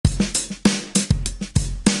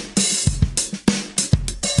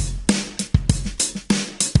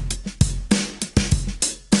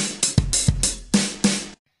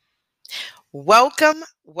Welcome,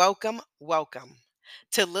 welcome, welcome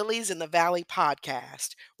to Lilies in the Valley podcast,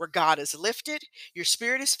 where God is lifted, your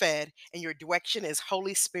spirit is fed, and your direction is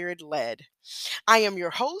Holy Spirit led. I am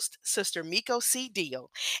your host, Sister Miko C.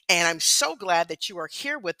 Deal, and I'm so glad that you are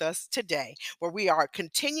here with us today, where we are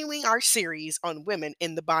continuing our series on women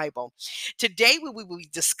in the Bible. Today, we will be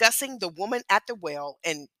discussing the woman at the well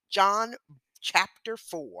in John chapter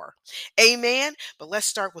 4. Amen. But let's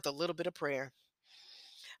start with a little bit of prayer.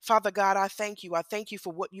 Father God, I thank you. I thank you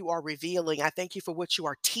for what you are revealing. I thank you for what you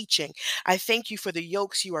are teaching. I thank you for the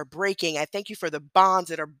yokes you are breaking. I thank you for the bonds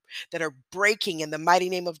that are breaking in the mighty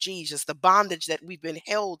name of Jesus, the bondage that we've been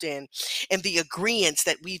held in, and the agreements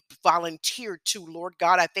that we've volunteered to, Lord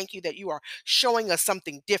God. I thank you that you are showing us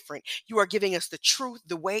something different. You are giving us the truth,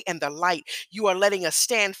 the way, and the light. You are letting us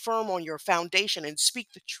stand firm on your foundation and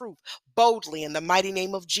speak the truth boldly in the mighty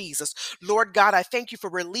name of Jesus. Lord God, I thank you for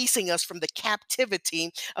releasing us from the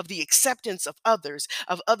captivity of the acceptance of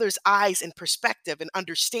others' eyes and perspective and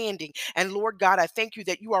understanding. And Lord God, I thank you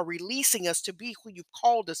that you are releasing us to be who you've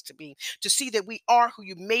called us to be, to see that we are who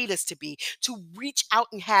you made us to be, to reach out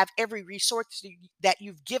and have every resource that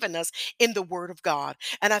you've given us in the Word of God.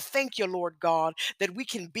 And I thank you, Lord God, that we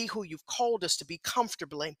can be who you've called us to be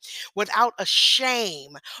comfortably, without a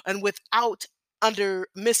shame and without under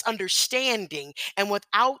misunderstanding and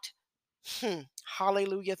without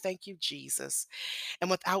hallelujah, thank you, Jesus, and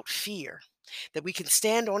without fear, that we can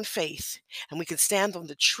stand on faith and we can stand on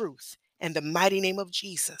the truth in the mighty name of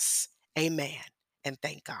Jesus. Amen. And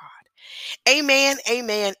thank God. Amen,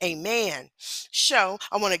 amen, amen. So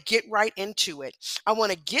I want to get right into it. I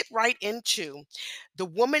want to get right into the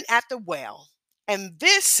woman at the well. And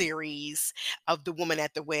this series of the woman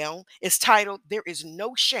at the well is titled, There is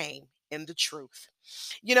No Shame in the Truth.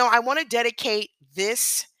 I want to dedicate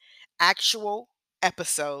this actual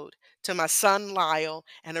episode to my son Lyle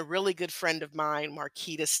and a really good friend of mine,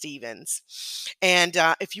 Marquita Stevens. And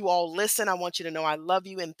if you all listen, I want you to know I love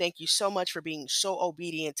you and thank you so much for being so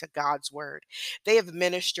obedient to God's word. They have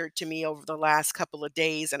ministered to me over the last couple of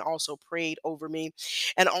days and also prayed over me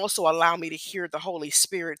and also allow me to hear the Holy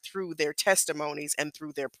Spirit through their testimonies and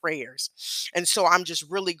through their prayers. And so I'm just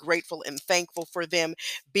really grateful and thankful for them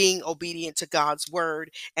being obedient to God's word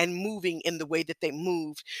and moving in the way that they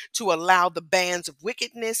moved to allow the bands of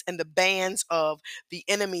wickedness and the bands of the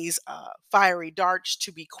enemy's fiery darts to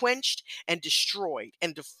be quenched and destroyed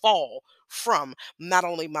and to fall from not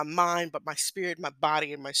only my mind, but my spirit, my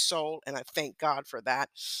body, and my soul. And I thank God for that.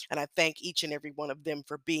 And I thank each and every one of them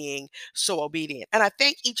for being so obedient. And I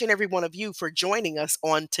thank each and every one of you for joining us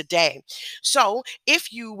on today. So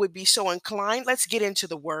if you would be so inclined, let's get into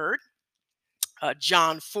the word.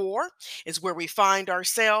 John 4 is where we find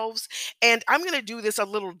ourselves. And I'm going to do this a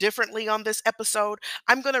little differently on this episode.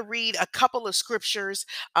 I'm going to read a couple of scriptures,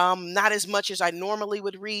 not as much as I normally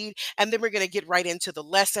would read. And then we're going to get right into the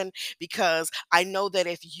lesson because I know that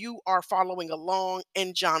if you are following along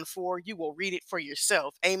in John 4, you will read it for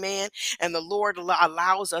yourself. Amen. And the Lord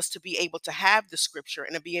allows us to be able to have the scripture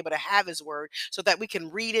and to be able to have his word so that we can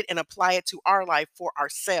read it and apply it to our life for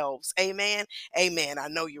ourselves. Amen. Amen. I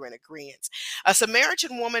know you're in agreement. A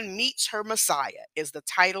Samaritan woman meets her Messiah is the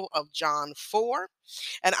title of John 4.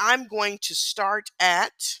 And I'm going to start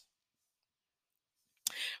at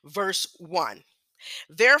verse 1.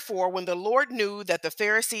 Therefore, when the Lord knew that the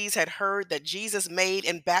Pharisees had heard that Jesus made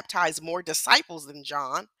and baptized more disciples than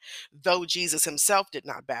John, though Jesus himself did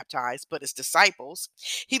not baptize, but his disciples,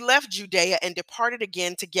 he left Judea and departed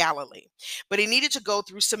again to Galilee. But he needed to go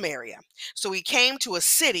through Samaria. So he came to a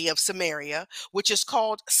city of Samaria, which is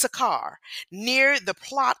called Sychar, near the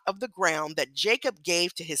plot of the ground that Jacob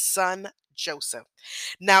gave to his son Joseph.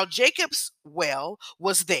 Now Jacob's well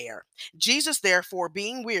was there. Jesus, therefore,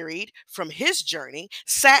 being wearied from his journey,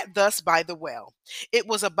 sat thus by the well. It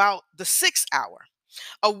was about the sixth hour.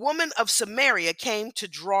 A woman of Samaria came to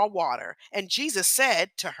draw water, and Jesus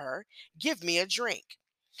said to her, Give me a drink.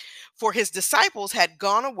 For his disciples had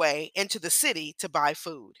gone away into the city to buy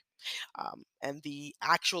food. And the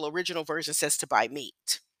actual original version says to buy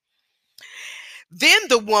meat. Then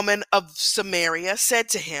the woman of Samaria said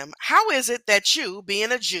to him, How is it that you,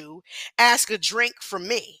 being a Jew, ask a drink from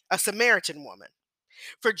me, a Samaritan woman?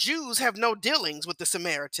 For Jews have no dealings with the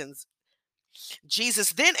Samaritans.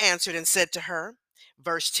 Jesus then answered and said to her,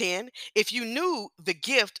 verse 10, If you knew the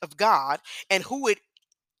gift of God and who it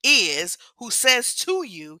is who says to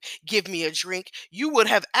you, Give me a drink, you would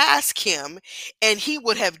have asked him, and he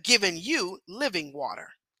would have given you living water.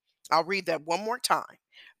 I'll read that one more time.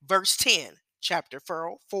 Verse 10, chapter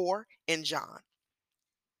 4 in John.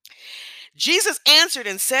 Jesus answered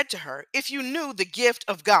and said to her, "If you knew the gift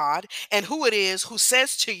of God and who it is who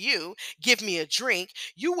says to you, 'Give me a drink,'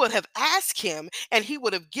 you would have asked him, and he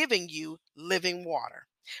would have given you living water."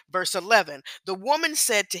 Verse 11, the woman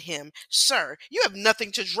said to him, "Sir, you have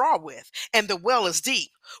nothing to draw with, and the well is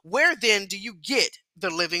deep. Where then do you get the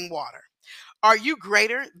living water? Are you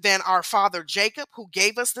greater than our father Jacob, who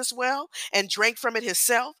gave us this well and drank from it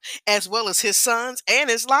himself, as well as his sons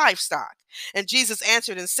and his livestock?" And Jesus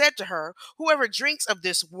answered and said to her, "Whoever drinks of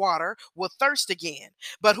this water will thirst again.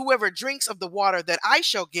 But whoever drinks of the water that I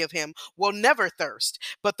shall give him will never thirst.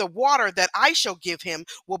 But the water that I shall give him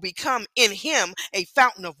will become in him a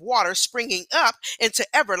fountain of water springing up into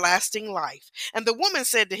everlasting life." And the woman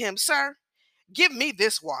said to him, "Sir, give me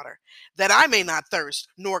this water, that I may not thirst,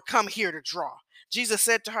 nor come here to draw." Jesus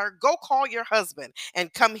said to her, "Go call your husband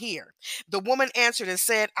and come here." The woman answered and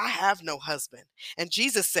said, "I have no husband." And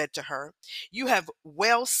Jesus said to her, "You have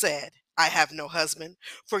well said, 'I have no husband,'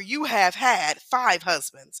 for you have had 5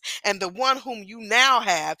 husbands, and the one whom you now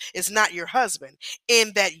have is not your husband,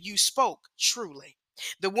 in that you spoke truly."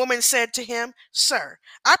 The woman said to him, "Sir,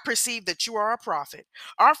 I perceive that you are a prophet.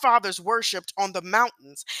 Our fathers worshipped on the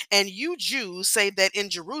mountains, and you Jews say that in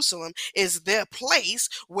Jerusalem is the place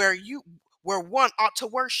where one ought to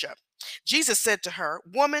worship." Jesus said to her,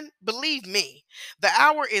 "Woman, believe me, the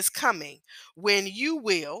hour is coming when you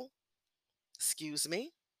will, excuse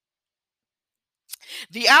me,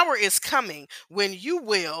 the hour is coming when you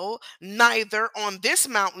will neither on this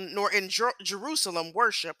mountain nor in Jerusalem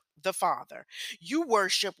worship the Father. You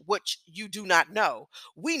worship what you do not know.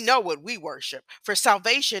 We know what we worship, for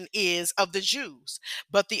salvation is of the Jews.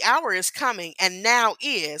 But the hour is coming, and now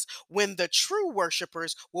is, when the true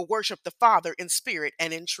worshipers will worship the Father in spirit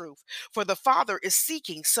and in truth. For the Father is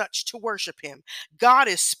seeking such to worship him. God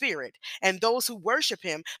is spirit, and those who worship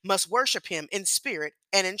him must worship him in spirit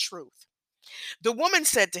and in truth. The woman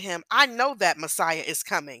said to him, "I know that Messiah is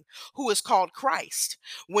coming, who is called Christ.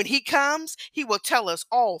 When he comes, he will tell us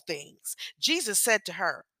all things." Jesus said to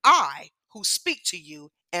her, "I who speak to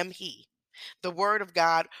you am he." The word of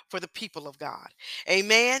God for the people of God.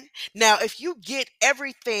 Amen. Now, if you get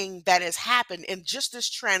everything that has happened in just this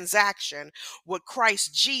transaction with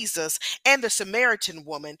Christ Jesus and the Samaritan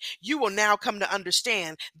woman, you will now come to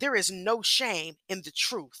understand there is no shame in the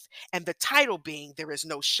truth. And the title being, "There is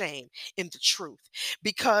no shame in the truth,"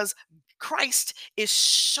 because Christ is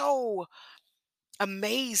so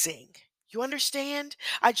amazing. You understand?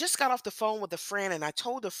 I just got off the phone with a friend, and I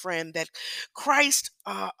told a friend that Christ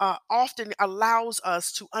often allows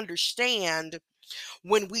us to understand,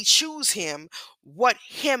 when we choose him, what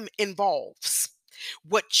him involves,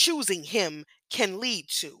 what choosing him can lead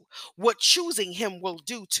to, what choosing him will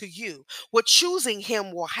do to you, what choosing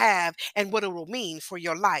him will have, and what it will mean for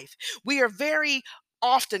your life. We are very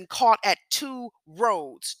often caught at two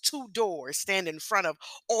roads, two doors stand in front of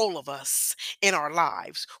all of us in our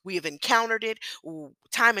lives. We have encountered it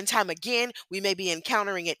time and time again. We may be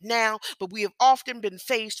encountering it now, but we have often been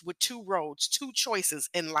faced with two roads, two choices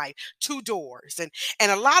in life, two doors.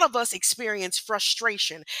 And a lot of us experience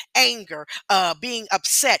frustration, anger, being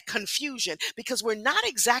upset, confusion, because we're not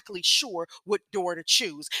exactly sure what door to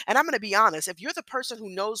choose. And I'm going to be honest, if you're the person who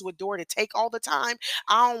knows what door to take all the time,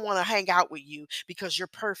 I don't want to hang out with you, because you're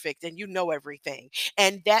perfect and you know everything.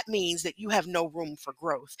 And that means that you have no room for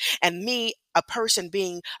growth. And me, a person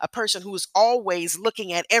being a person who is always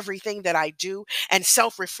looking at everything that I do and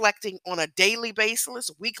self reflecting on a daily basis,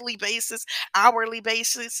 weekly basis, hourly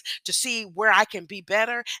basis, to see where I can be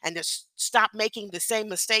better and to stop making the same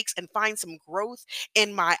mistakes and find some growth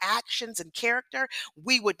in my actions and character,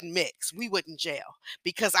 we wouldn't mix, we wouldn't gel,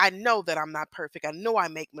 because I know that I'm not perfect. I know I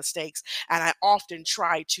make mistakes, and I often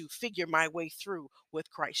try to figure my way through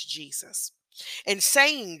with Christ Jesus. In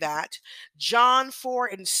saying that, John 4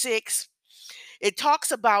 and 6, it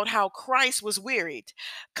talks about how Christ was wearied.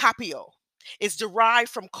 Capio is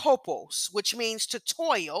derived from kopos, which means to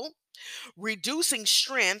toil, reducing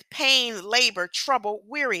strength, pain, labor, trouble,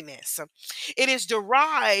 weariness. It is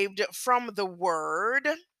derived from the word,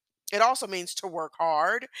 it also means to work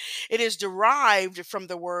hard. It is derived from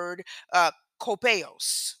the word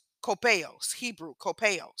kopeos, Hebrew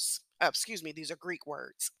kopeos. Excuse me, these are Greek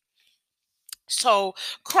words. So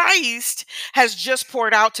Christ has just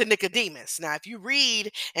poured out to Nicodemus. Now, if you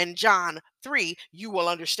read in John 3, you will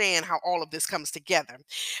understand how all of this comes together.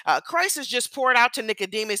 Christ has just poured out to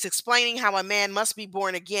Nicodemus, explaining how a man must be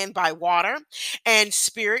born again by water and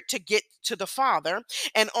spirit to get to the Father.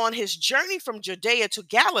 And on his journey from Judea to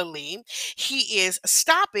Galilee, he is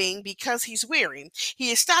stopping because he's weary.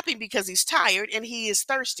 He is stopping because he's tired and he is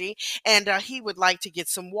thirsty, and he would like to get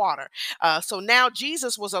some water. So now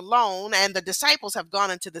Jesus was alone, and the disciples have gone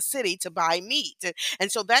into the city to buy meat.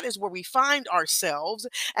 And so that is where we find ourselves.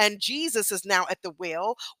 And Jesus is now at the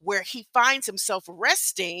well where he finds himself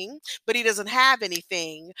resting, but he doesn't have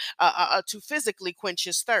anything to physically quench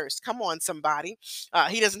his thirst. Come on, somebody.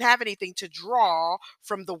 He doesn't have anything to draw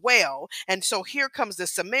from the well. And so here comes the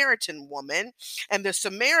Samaritan woman, and the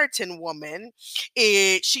Samaritan woman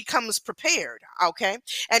she comes prepared. Okay.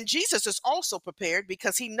 And Jesus is also prepared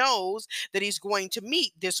because he knows that he's going to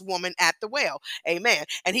meet this woman at the well. Amen.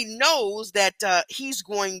 And he knows that he's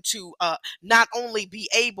going to not only be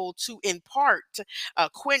able to, in part,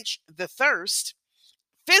 quench the thirst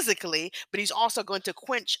physically, but he's also going to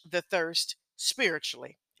quench the thirst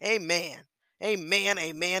spiritually. Amen. Amen,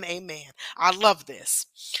 amen, amen. I love this.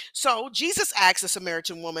 So Jesus asked the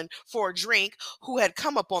Samaritan woman for a drink who had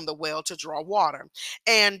come up on the well to draw water.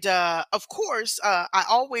 And of course, I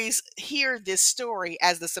always hear this story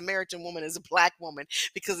as the Samaritan woman is a black woman,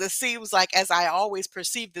 because it seems like, as I always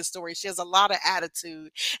perceive this story, she has a lot of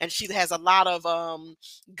attitude, and she has a lot of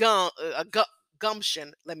gum,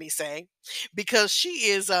 gumption, let me say, because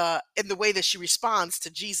she is in the way that she responds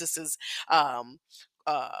to Jesus's um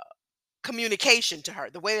uh communication to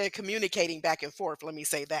her, the way they're communicating back and forth, let me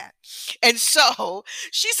say that. And so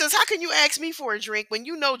she says, how can you ask me for a drink when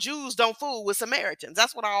you know Jews don't fool with Samaritans?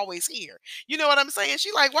 That's what I always hear. You know what I'm saying?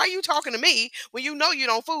 She like, why are you talking to me when you know you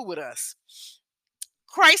don't fool with us?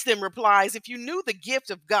 Christ then replies, if you knew the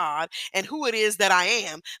gift of God and who it is that I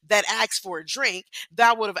am that asks for a drink,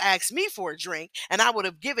 thou would have asked me for a drink, and I would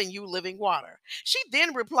have given you living water. She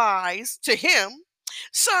then replies to him,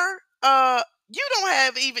 sir, you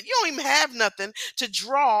don't even have nothing to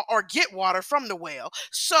draw or get water from the well.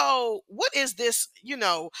 So what is this,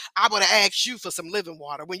 I would have asked you for some living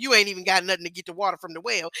water when you ain't even got nothing to get the water from the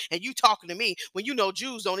well, and you talking to me when you know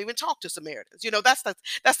Jews don't even talk to Samaritans.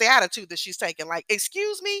 That's the attitude that she's taking. Like,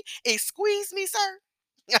 excuse me, excuse me, sir.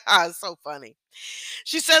 It's so funny.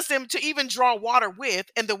 She says to him to even draw water with,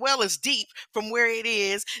 and the well is deep from where it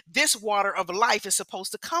is. This water of life is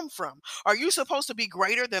supposed to come from. Are you supposed to be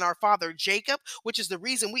greater than our father Jacob, which is the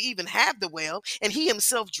reason we even have the well? And he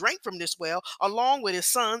himself drank from this well along with his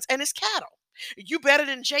sons and his cattle. You better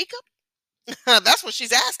than Jacob? That's what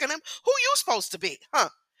she's asking him. Who you supposed to be? Huh?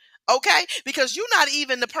 Okay, because you're not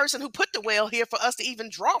even the person who put the well here for us to even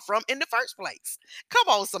draw from in the first place. Come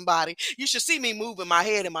on, somebody. You should see me moving my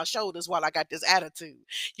head and my shoulders while I got this attitude.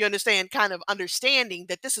 You understand, kind of understanding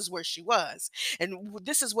that this is where she was. And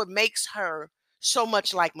this is what makes her so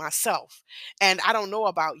much like myself. And I don't know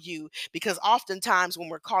about you, because oftentimes when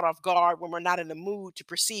we're caught off guard, when we're not in the mood to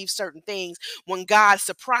perceive certain things, when God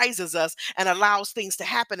surprises us and allows things to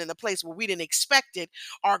happen in a place where we didn't expect it,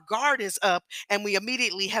 our guard is up and we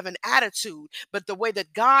immediately have an attitude. But the way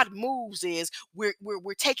that God moves is we're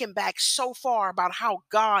taken back so far about how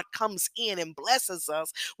God comes in and blesses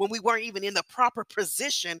us when we weren't even in the proper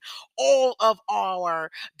position. All of our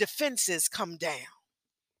defenses come down.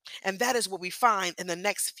 And that is what we find in the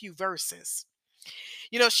next few verses.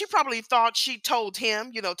 She probably thought she told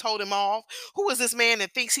him, told him off. Who is this man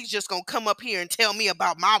that thinks he's just going to come up here and tell me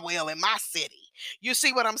about my well in my city? You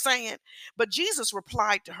see what I'm saying? But Jesus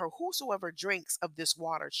replied to her, whosoever drinks of this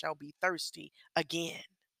water shall be thirsty again.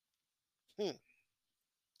 Hmm.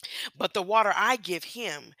 But the water I give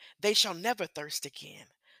him, they shall never thirst again.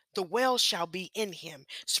 The well shall be in him,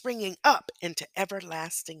 springing up into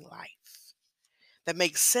everlasting life. That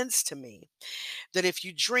makes sense to me, that if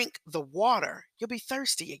you drink the water, you'll be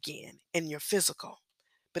thirsty again in your physical.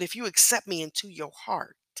 But if you accept me into your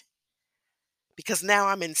heart, because now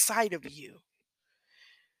I'm inside of you,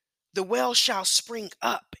 the well shall spring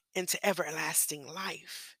up into everlasting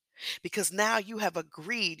life. Because now you have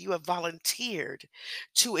agreed, you have volunteered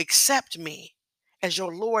to accept me as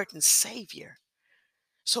your Lord and Savior,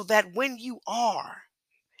 so that when you are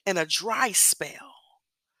in a dry spell,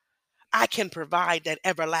 I can provide that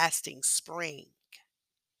everlasting spring.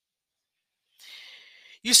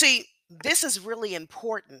 You see, this is really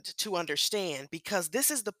important to understand, because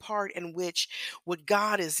this is the part in which what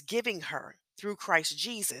God is giving her through Christ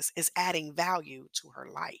Jesus is adding value to her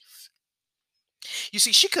life. You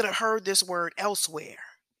see, she could have heard this word elsewhere.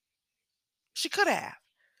 She could have.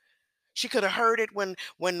 She could have heard it when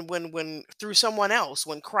through someone else,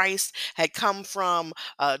 when Christ had come from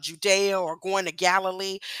Judea or going to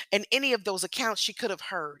Galilee. And any of those accounts she could have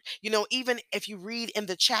heard. Even if you read in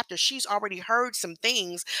the chapter, she's already heard some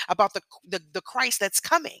things about the Christ that's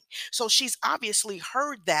coming. So she's obviously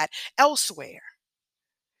heard that elsewhere,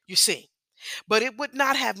 you see. But it would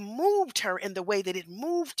not have moved her in the way that it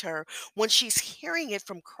moved her when she's hearing it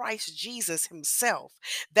from Christ Jesus himself,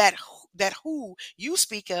 that who you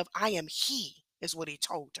speak of, I am he, is what he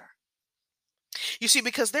told her. You see,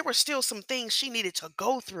 because there were still some things she needed to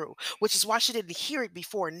go through, which is why she didn't hear it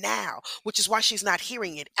before now, which is why she's not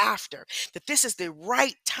hearing it after. That this is the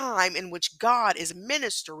right time in which God is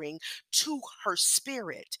ministering to her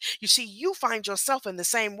spirit. You see, you find yourself in the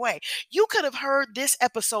same way. You could have heard this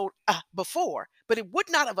episode before, but it would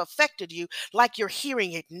not have affected you like you're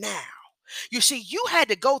hearing it now. You see, you had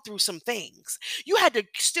to go through some things. You had to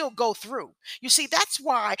still go through. You see, that's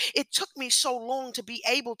why it took me so long to be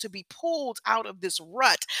able to be pulled out of this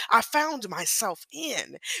rut I found myself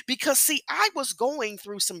in. Because, see, I was going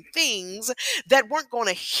through some things that weren't going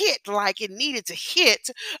to hit like it needed to hit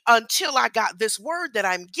until I got this word that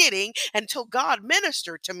I'm getting, until God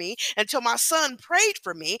ministered to me, until my son prayed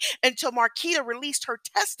for me, until Marquita released her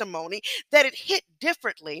testimony, that it hit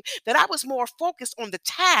differently, that I was more focused on the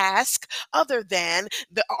task other than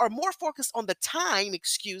or more focused on the time,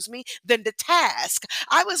 excuse me, than the task.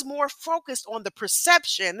 I was more focused on the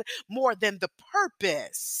perception more than the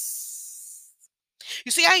purpose.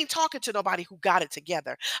 You see, I ain't talking to nobody who got it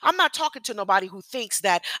together. I'm not talking to nobody who thinks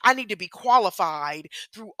that I need to be qualified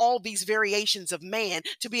through all these variations of man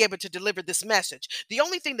to be able to deliver this message. The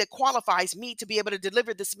only thing that qualifies me to be able to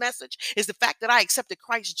deliver this message is the fact that I accepted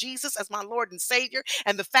Christ Jesus as my Lord and Savior,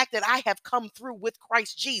 and the fact that I have come through with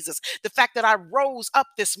Christ Jesus, the fact that I rose up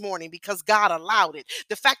this morning because God allowed it,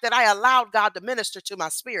 the fact that I allowed God to minister to my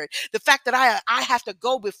spirit, the fact that I have to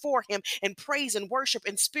go before him and praise and worship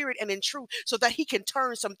in spirit and in truth so that he can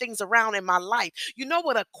turn some things around in my life. You know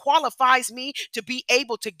what qualifies me to be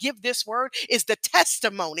able to give this word is the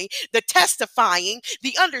testimony, the testifying,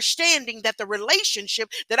 the understanding that the relationship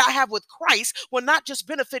that I have with Christ will not just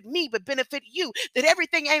benefit me, but benefit you. That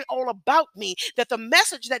everything ain't all about me, that the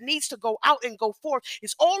message that needs to go out and go forth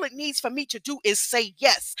is all it needs for me to do is say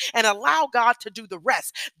yes and allow God to do the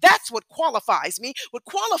rest. That's what qualifies me. What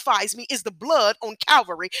qualifies me is the blood on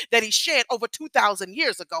Calvary that he shed over 2,000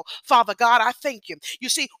 years ago. Father God, I thank you. You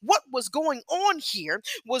see, what was going on here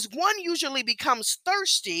was one usually becomes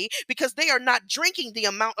thirsty because they are not drinking the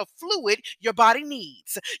amount of fluid your body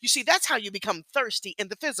needs. You see, that's how you become thirsty in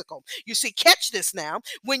the physical. You see, catch this now.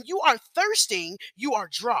 When you are thirsting, you are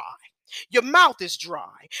dry. Your mouth is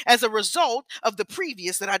dry as a result of the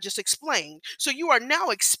previous that I just explained. So you are now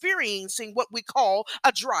experiencing what we call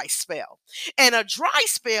a dry spell. And a dry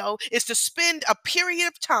spell is to spend a period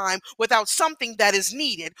of time without something that is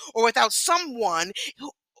needed or without someone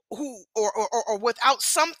or without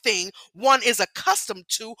something one is accustomed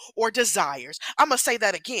to or desires. I'm going to say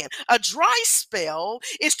that again. A dry spell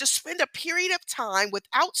is to spend a period of time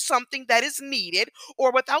without something that is needed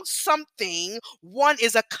or without something one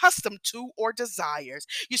is accustomed to or desires.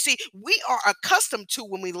 You see, we are accustomed to,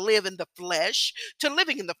 when we live in the flesh, to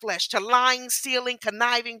living in the flesh, to lying, stealing,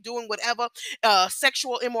 conniving, doing whatever,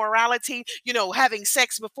 sexual immorality, having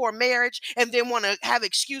sex before marriage, and then want to have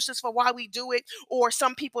excuses for why we do it. Or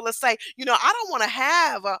some people will say, I don't want to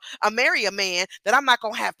have marry a man that I'm not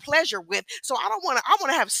going to have pleasure with. So I want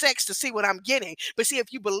to have sex to see what I'm getting. But see,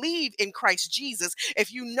 if you believe in Christ Jesus,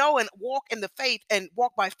 if you know and walk in the faith and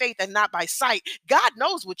walk by faith and not by sight, God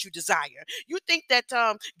knows what you desire. You think that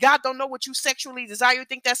God don't know what you sexually desire? You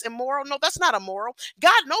think that's immoral? No, that's not immoral.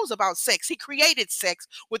 God knows about sex. He created sex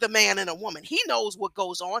with a man and a woman. He knows what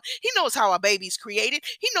goes on. He knows how a baby's created.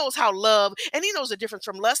 He knows how love, and he knows the difference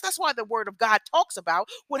from lust. That's why the word of God talks about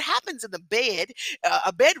what happens in the bed,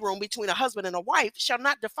 a bedroom between a husband and a wife shall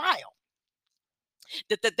not defile.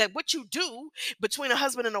 That what you do between a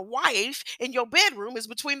husband and a wife in your bedroom is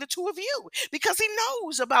between the two of you, because he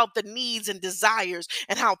knows about the needs and desires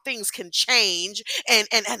and how things can change, and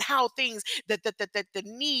how things that the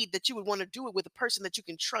need that you would want to do it with a person that you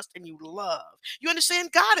can trust and you love. You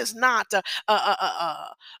understand? God is not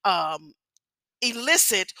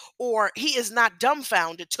elicit, or he is not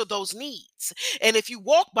dumbfounded to those needs. And if you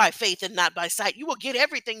walk by faith and not by sight, you will get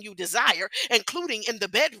everything you desire, including in the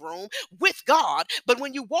bedroom with God. But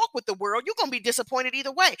when you walk with the world, you're going to be disappointed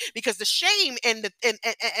either way, because the shame and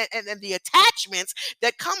and the attachments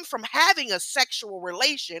that come from having a sexual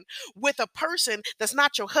relation with a person that's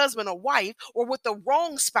not your husband or wife, or with the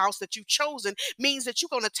wrong spouse that you've chosen, means that you're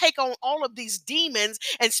going to take on all of these demons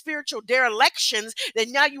and spiritual derelictions. That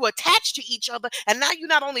now you attach to each other, and now you're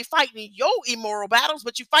not only fighting your immoral battles,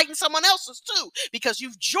 but you're fighting someone else's too, because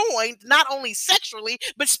you've joined not only sexually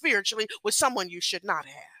but spiritually with someone you should not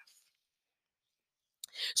have.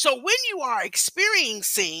 So when you are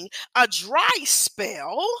experiencing a dry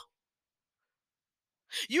spell,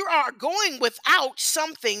 you are going without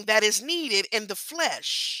something that is needed in the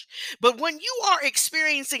flesh. But when you are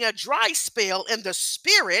experiencing a dry spell in the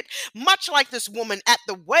spirit, much like this woman at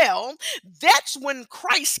the well, that's when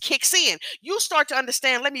Christ kicks in. You start to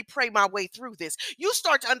understand, let me pray my way through this. You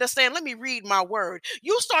start to understand, let me read my word.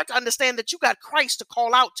 You start to understand that you got Christ to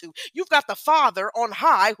call out to. You've got the Father on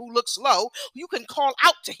high who looks low. You can call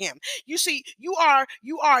out to him. You see, you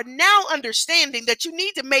are now understanding that you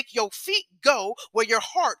need to make your feet go where your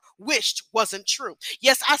heart wished wasn't true.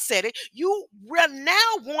 Yes, I said it. You will now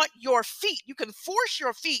want your feet. You can force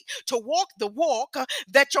your feet to walk the walk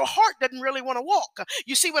that your heart doesn't really want to walk.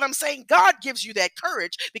 You see what I'm saying? God gives you that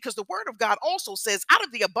courage, because the word of God also says, out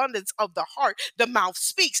of the abundance of the heart, the mouth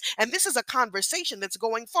speaks. And this is a conversation that's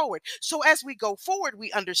going forward. So as we go forward,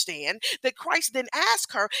 we understand that Christ then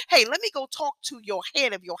asked her, hey, let me go talk to your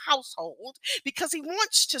head of your household, because he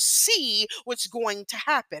wants to see what's going to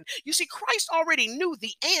happen. You see, Christ already knew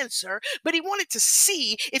the answer, but he wanted to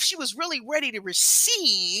see if she was really ready to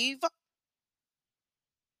receive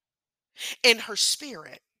in her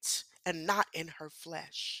spirit and not in her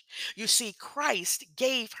flesh. You see, Christ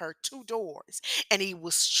gave her two doors, and he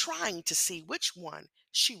was trying to see which one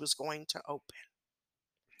she was going to open.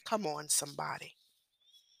 Come on, somebody.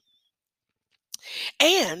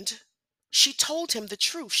 And she told him the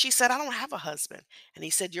truth. She said, I don't have a husband. And he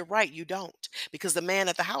said, you're right, you don't, because the man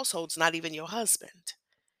at the household's not even your husband.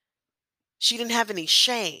 She didn't have any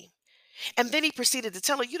shame. And then he proceeded to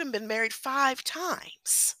tell her, you've been married 5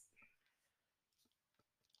 times.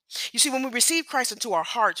 You see, when we receive Christ into our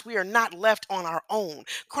hearts, we are not left on our own.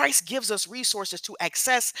 Christ gives us resources to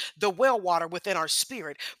access the well water within our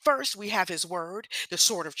spirit. First, we have his word, the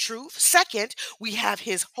sword of truth. Second, we have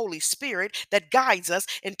his Holy Spirit that guides us,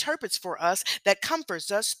 interprets for us, that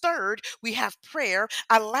comforts us. Third, we have prayer,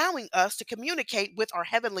 allowing us to communicate with our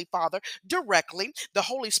Heavenly Father directly. The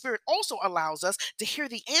Holy Spirit also allows us to hear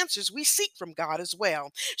the answers we seek from God as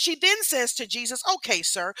well. She then says to Jesus, okay,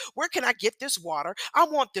 sir, where can I get this water? I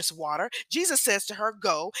want this water. Jesus says to her,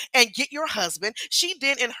 go and get your husband. She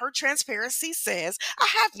then, in her transparency, says, I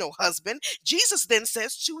have no husband. Jesus then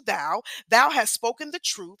says to thou hast spoken the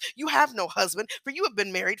truth. You have no husband, for you have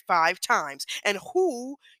been married 5 times. And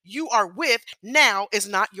who you are with now is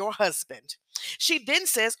not your husband. She then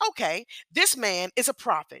says, okay, this man is a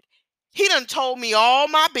prophet. He done told me all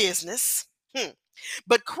my business.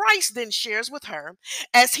 But Christ then shares with her,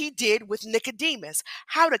 as he did with Nicodemus,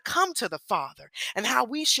 how to come to the Father and how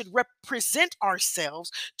we should represent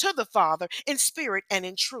ourselves to the Father in spirit and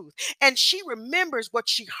in truth. And she remembers what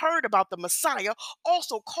she heard about the Messiah,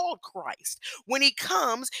 also called Christ. When he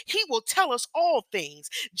comes, he will tell us all things.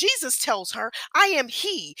 Jesus tells her, I am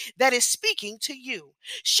he that is speaking to you.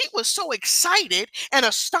 She was so excited and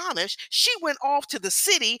astonished, she went off to the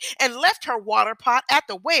city and left her water pot at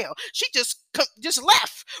the well. She just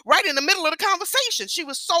left right in the middle of the conversation. She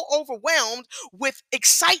was so overwhelmed with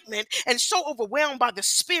excitement and so overwhelmed by the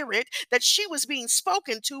Spirit that she was being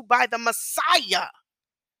spoken to by the Messiah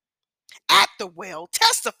at the well,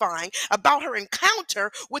 testifying about her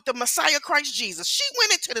encounter with the Messiah Christ Jesus. She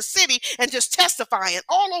went into the city and just testifying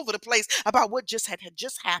all over the place about what had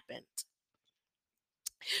just happened.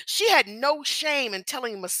 She had no shame in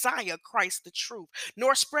telling Messiah Christ the truth,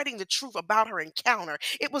 nor spreading the truth about her encounter.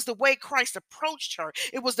 It was the way Christ approached her.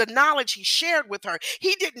 It was the knowledge he shared with her.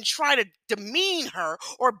 He didn't try to demean her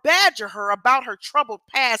or badger her about her troubled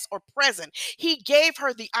past or present. He gave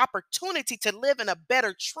her the opportunity to live in a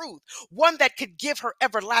better truth, one that could give her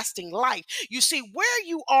everlasting life. You see, where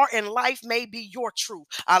you are in life may be your truth.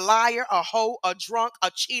 A liar, a hoe, a drunk,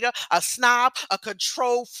 a cheater, a snob, a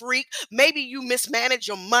control freak. Maybe you mismanage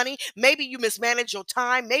your money. Maybe you mismanage your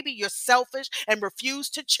time. Maybe you're selfish and refuse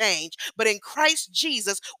to change. But in Christ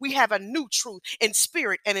Jesus, we have a new truth in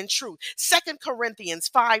spirit and in truth. 2 Corinthians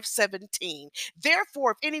 5:17.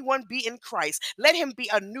 Therefore, if anyone be in Christ, let him be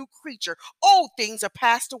a new creature. Old things are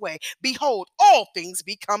passed away. Behold, all things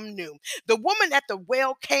become new. The woman at the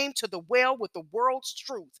well came to the well with the world's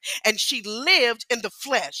truth, and she lived in the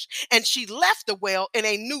flesh, and she left the well in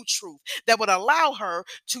a new truth that would allow her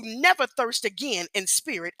to never thirst again in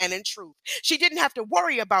spirit and in truth. She didn't have to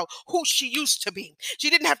worry about who she used to be. She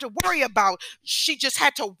didn't have to worry about, she just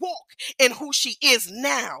had to walk in who she is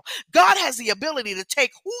now. God has the ability to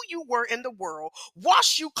take who you were in the world,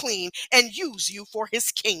 wash you clean, and use you for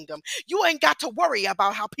his kingdom. You ain't got to worry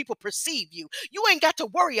about how people perceive you. You ain't got to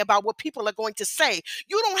worry about what people are going to say.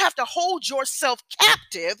 You don't have to hold yourself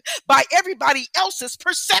captive by everybody else's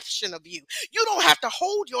perception of you. You don't have to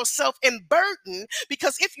hold yourself in burden,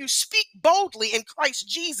 because if you speak boldly in Christ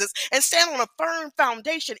Jesus and stand on a firm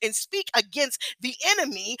foundation and speak against the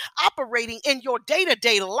enemy operating in your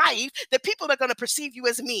day-to-day life, that people are going to perceive you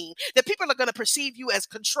as mean, that people are going to perceive you as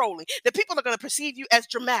controlling, that people are going to perceive you as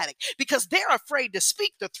dramatic, because they're afraid to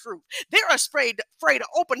speak the truth. They're afraid to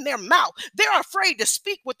open their mouth. They're afraid to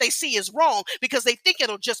speak what they see is wrong because they think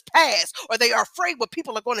it'll just pass, or they are afraid what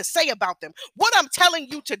people are going to say about them. What I'm telling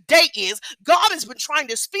you today is God has been trying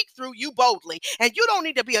to speak through you boldly, and you don't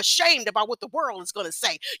need to be ashamed about what the world is going to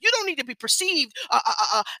say. You don't need to be perceived,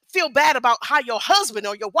 feel bad about how your husband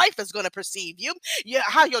or your wife is going to perceive you,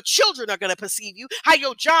 how your children are going to perceive you, how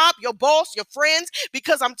your job, your boss, your friends,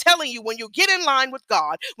 because I'm telling you, when you get in line with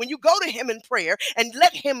God, when you go to him in prayer and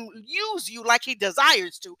let him use you like he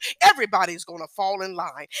desires to, everybody's going to fall in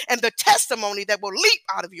line. And the testimony that will leap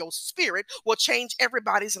out of your spirit will change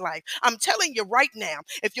everybody's life. I'm telling you right now,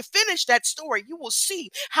 if you finish that story, you will see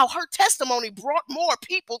how her testimony brought more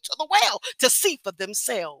people to the well to see for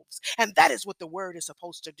themselves. And that is what the word is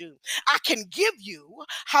supposed to do. I can give you,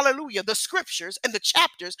 hallelujah, the scriptures and the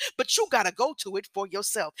chapters, but you got to go to it for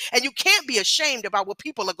yourself. And you can't be ashamed about what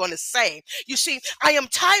people are going to say. You see, I am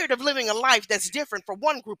tired of living a life that's different from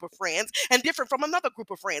one group of friends and different from another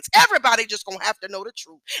group of friends. Everybody just going to have to know the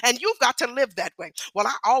truth. And you've got to live that way. Well,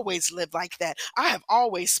 I always live like that. I have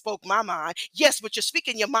always spoke my mind. Yes, but you're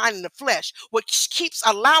speaking your mind in the flesh, which keeps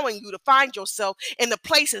allowing you to find yourself in the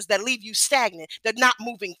places that leave you stagnant, that not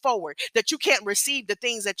moving forward, that you can't receive the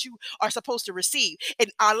things that you are supposed to receive.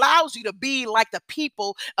 It allows you to be like the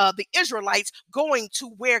people, the Israelites, going to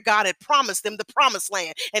where God had promised them, the promised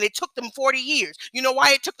land. And it took them 40 years. You know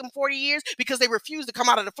why it took them 40 years? Because they refused to come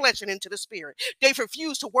out of the flesh and into the spirit. They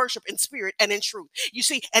refused to worship in spirit and in truth. You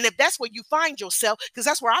see, and if that's where you find yourself, because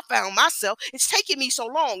that's where I found myself, it's taking me so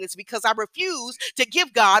long. It's because I refused to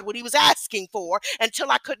give God what he was asking for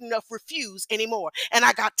until I couldn't refuse anymore. And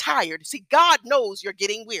I got tired. See, God knows you're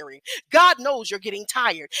getting weary. God knows you're getting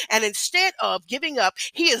tired. And instead of giving up,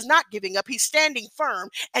 he is not giving up. He's standing firm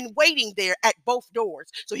and waiting there at both doors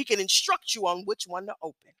so he can instruct you on which one to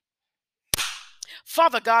open.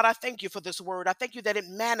 Father God, I thank you for this word. I thank you that it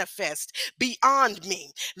manifests beyond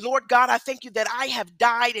me. Lord God, I thank you that I have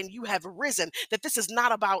died and you have risen, that this is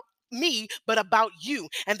not about me, but about you,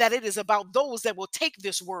 and that it is about those that will take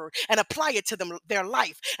this word and apply it to them, their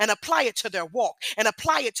life, and apply it to their walk, and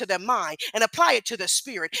apply it to their mind, and apply it to their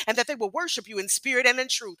spirit, and that they will worship you in spirit and in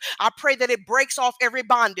truth. I pray that it breaks off every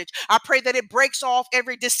bondage. I pray that it breaks off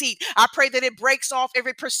every deceit. I pray that it breaks off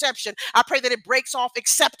every perception. I pray that it breaks off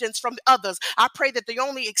acceptance from others. I pray that the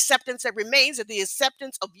only acceptance that remains is the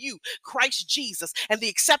acceptance of you, Christ Jesus, and the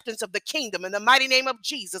acceptance of the kingdom. In the mighty name of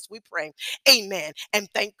Jesus, we pray. Amen. And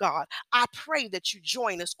thank God. I pray that you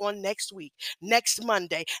join us on next week, next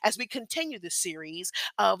Monday, as we continue the series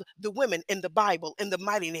of the women in the Bible in the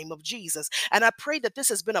mighty name of Jesus. And I pray that this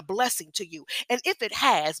has been a blessing to you. And if it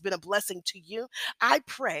has been a blessing to you, I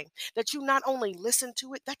pray that you not only listen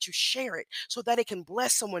to it, that you share it so that it can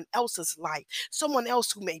bless someone else's life, someone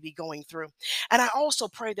else who may be going through. And I also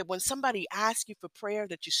pray that when somebody asks you for prayer,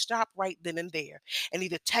 that you stop right then and there and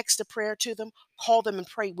either text a prayer to them, call them and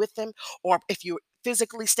pray with them, or if you're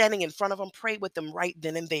physically standing in front of them, pray with them right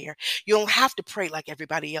then and there. You don't have to pray like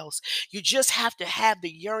everybody else. You just have to have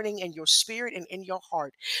the yearning in your spirit and in your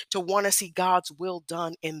heart to want to see God's will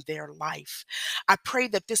done in their life. I pray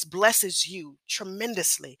that this blesses you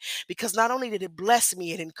tremendously because not only did it bless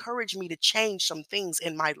me, it encouraged me to change some things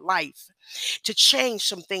in my life, to change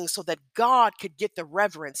some things so that God could get the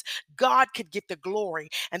reverence, God could get the glory,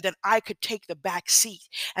 and that I could take the back seat,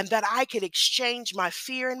 and that I could exchange my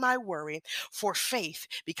fear and my worry for faith,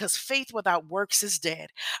 because faith without works is dead.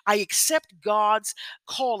 I accept God's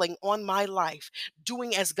calling on my life,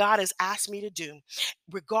 doing as God has asked me to do.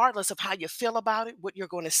 Regardless of how you feel about it, what you're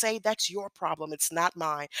going to say, that's your problem. It's not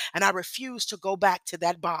mine. And I refuse to go back to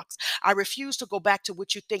that box. I refuse to go back to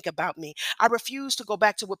what you think about me. I refuse to go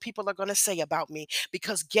back to what people are going to say about me,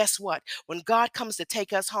 because guess what? When God comes to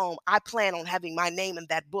take us home, I plan on having my name in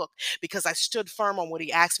that book because I stood firm on what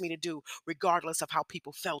he asked me to do, regardless of how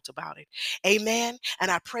people felt about it. Amen.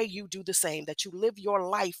 And I pray you do the same, that you live your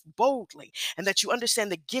life boldly, and that you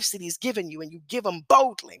understand the gifts that he's given you and you give them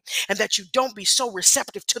boldly, and that you don't be so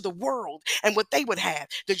receptive to the world and what they would have,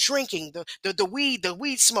 the drinking, the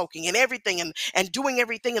weed smoking and everything, and doing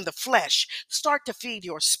everything in the flesh. Start to feed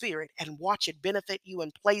your spirit and watch it benefit you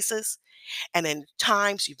in places and in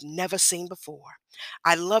times you've never seen before.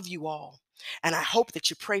 I love you all, and I hope that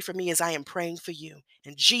you pray for me as I am praying for you.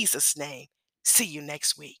 In Jesus' name, see you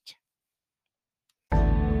next week.